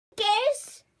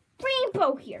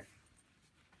bow here.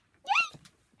 Yay!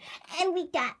 And we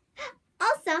got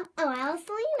also a little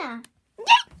Selena. Yay!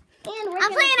 And we're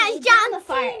playing as Jhon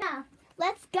Cena.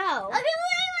 Let's go. Okay,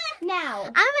 wait. Now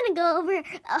I'm gonna go over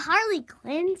Harley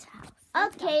Quinn's house.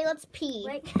 Okay, let's pee.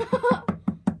 Wait. Jhon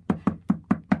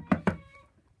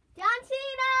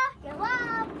Cena, go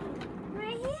up.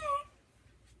 Right here.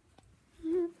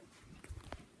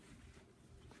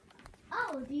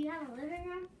 Oh, do you have a living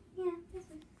room? Yeah, this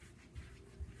one.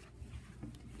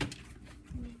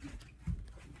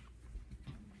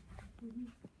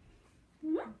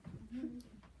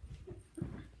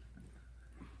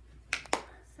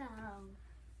 So,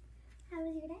 how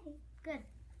was your day? Good.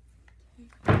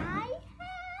 I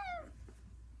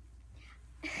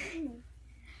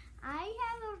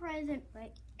have a present.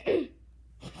 Wait.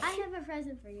 I have a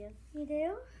present for you. You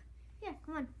do? Yeah,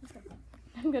 come on, let's go.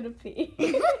 I'm gonna pee.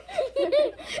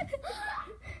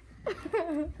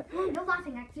 Oh, no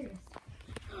laughing, I'm serious.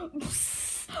 I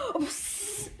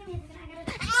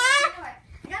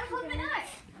gotta close my door.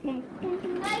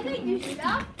 I think you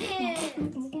stop it.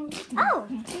 Oh,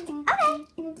 okay.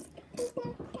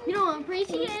 You don't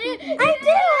appreciate it? I do.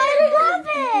 I love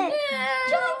it. Yeah.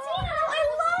 Jhon Cena, I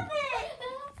love it.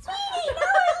 Sweetie, no, I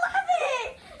love it.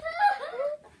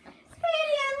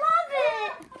 Sweetie, I love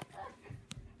it.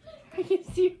 I can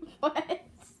see your butt.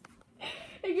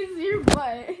 I can see your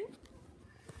butt.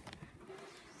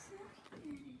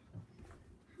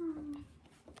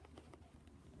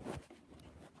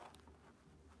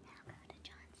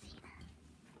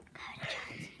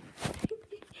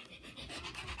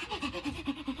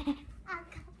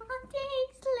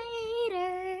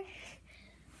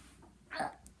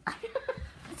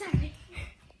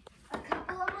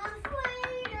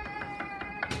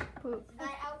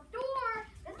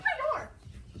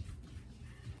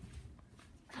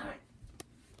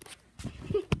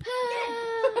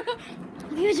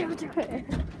 Here's your other. No,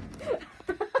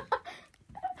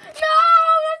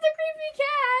 that's a creepy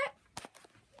cat.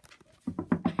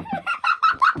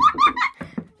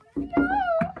 No.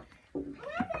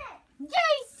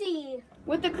 JC!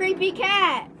 With the creepy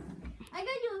cat. I got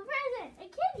you a present, a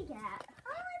kitty cat.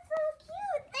 Oh, it's so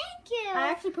cute. Thank you. I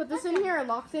actually put this in here. I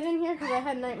locked it in here because I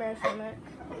had nightmares from it.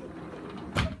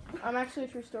 I'm actually a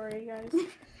true story, guys.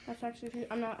 That's actually true.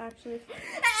 I'm not actually.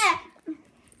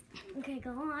 Okay, go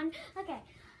on. Okay.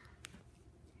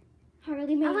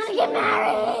 Harley made. I want to get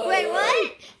married. Wait,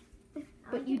 what?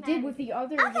 But you get did married. with the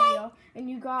other video, and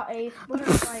you got a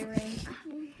butterfly ring.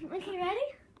 Okay,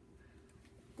 ready?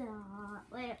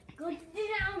 Wait, go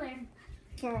down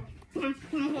there. Put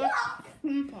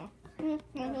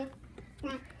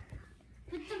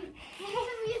some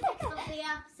music,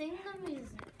 Sophia. Sing the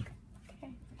music.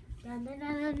 Okay. Dun, dun,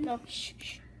 dun, dun. No. Shh.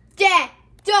 Shh. Da.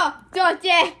 Da. Da.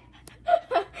 Da.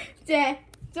 Da.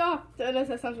 Da. Da.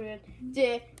 That sounds weird.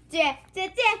 Da. Da. Da.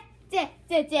 Da. Da.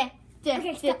 Da. Da.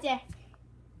 Okay, Da. stop. Da.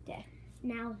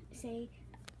 Now say,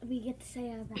 we get to say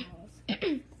our vowels.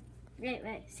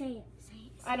 Right, say it.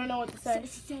 I don't know what to say.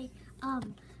 Say,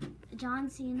 Jhon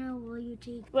Cena, will you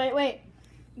take Wait.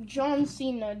 Jhon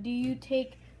Cena, do you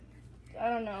take, I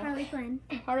don't know, Harley Quinn,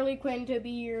 Harley Quinn to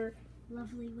be your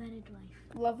lovely wedded wife?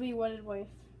 lovely wedded wife?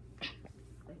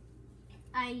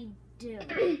 I do.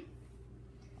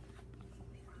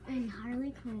 And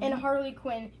Harley Quinn. And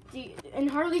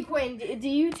Harley Quinn, do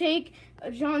you take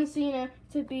Jhon Cena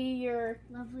to be your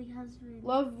lovely husband.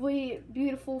 lovely,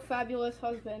 beautiful, fabulous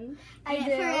husband? I do.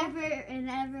 Forever and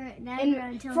ever and ever And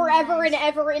until forever he and dies.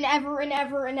 ever and ever and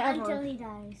ever and ever. Until he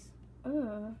dies.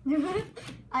 Ugh.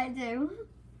 I do.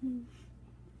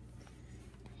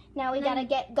 Now we gotta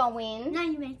get going. Now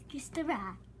you may kiss the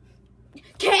rat.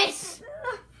 Kiss!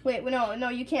 Wait, no,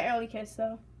 you can't really kiss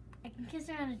though. I can kiss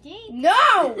her on a cheek.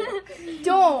 No!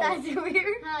 Don't! That's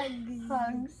weird.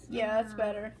 Hugs. Yeah, that's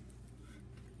better.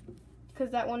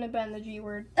 Because that wouldn't have been the G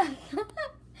word.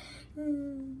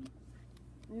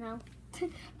 No.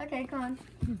 Okay, come on.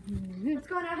 Let's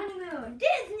go on our honeymoon.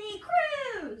 Disney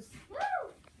cruise!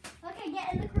 Woo! Okay,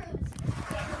 get in the cruise.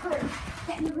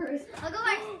 Get in the cruise. I'll go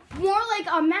first. More like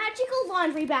a magical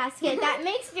laundry basket that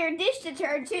makes your dish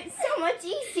detergent so much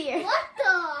easier. What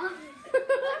the?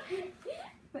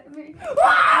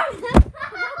 Ah!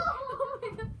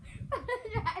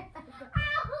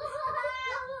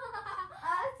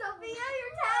 Sophia,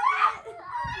 your tablet.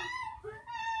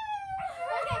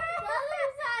 Okay, the other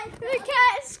side. The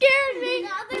cat scared me.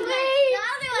 The other way.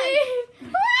 Leave.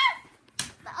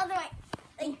 The other way.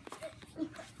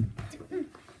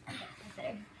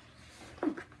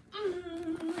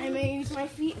 I may use my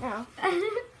feet now.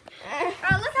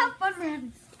 Let's have fun,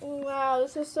 friends. Wow,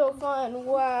 this is so fun.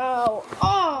 Wow.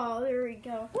 Oh, there we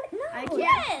go. What? No. I can't.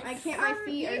 Yes. I can't. My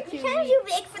feet are too You're weak. too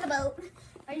big for the boat.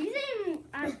 Are you saying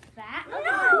I'm fat?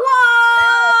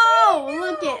 Whoa!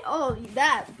 Look at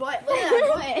that butt. Look at that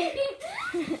butt.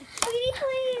 Sweetie,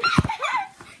 please.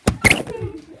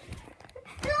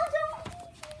 No, don't.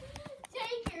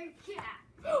 Take your cat.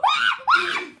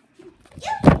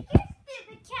 You take your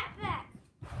stupid cat back.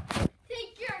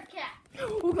 Take your cat.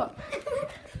 Oh God. No,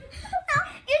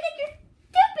 you take your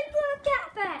stupid little cat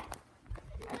back.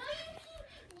 No,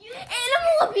 you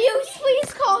Animal abuse.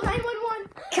 Please call 911.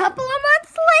 Couple of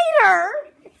months later.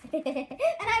 And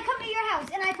I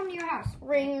come to your house.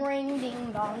 Ring, ring,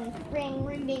 ding dong. Ring,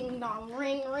 ring, ding dong.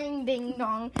 Ring, ring, ding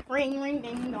dong. Ring, ring,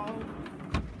 ding dong.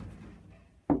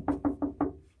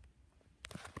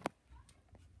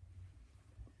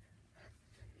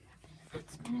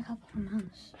 It's been a couple of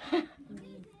months.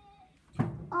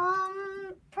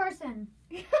 Person.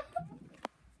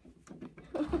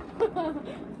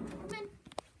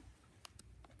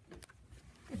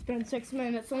 It's been 6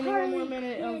 minutes. Only one more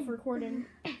minute of recording.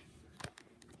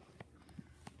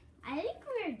 I think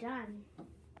we're done.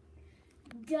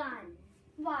 Done.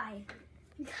 Why?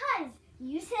 Because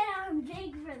you said I'm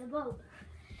big for the boat.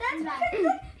 That's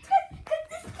because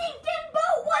the stinking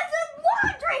boat was a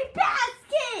laundry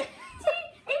basket.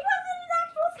 It wasn't an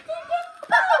actual stinking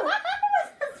boat. It was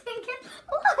a stinking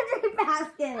laundry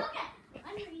basket. Okay.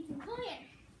 Laundry Ethan, come here.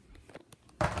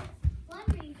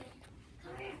 Laundry Ethan,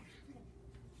 come here.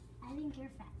 I think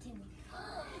you're fat too.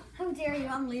 How dare you?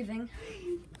 I'm leaving.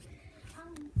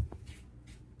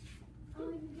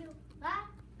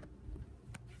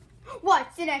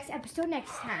 What's the next episode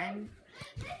next time?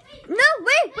 No,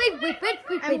 wait.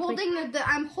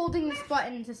 I'm holding this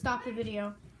button to stop the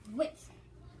video. Wait.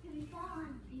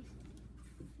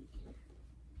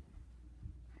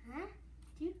 Huh?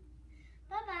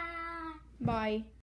 Bye-bye. Bye.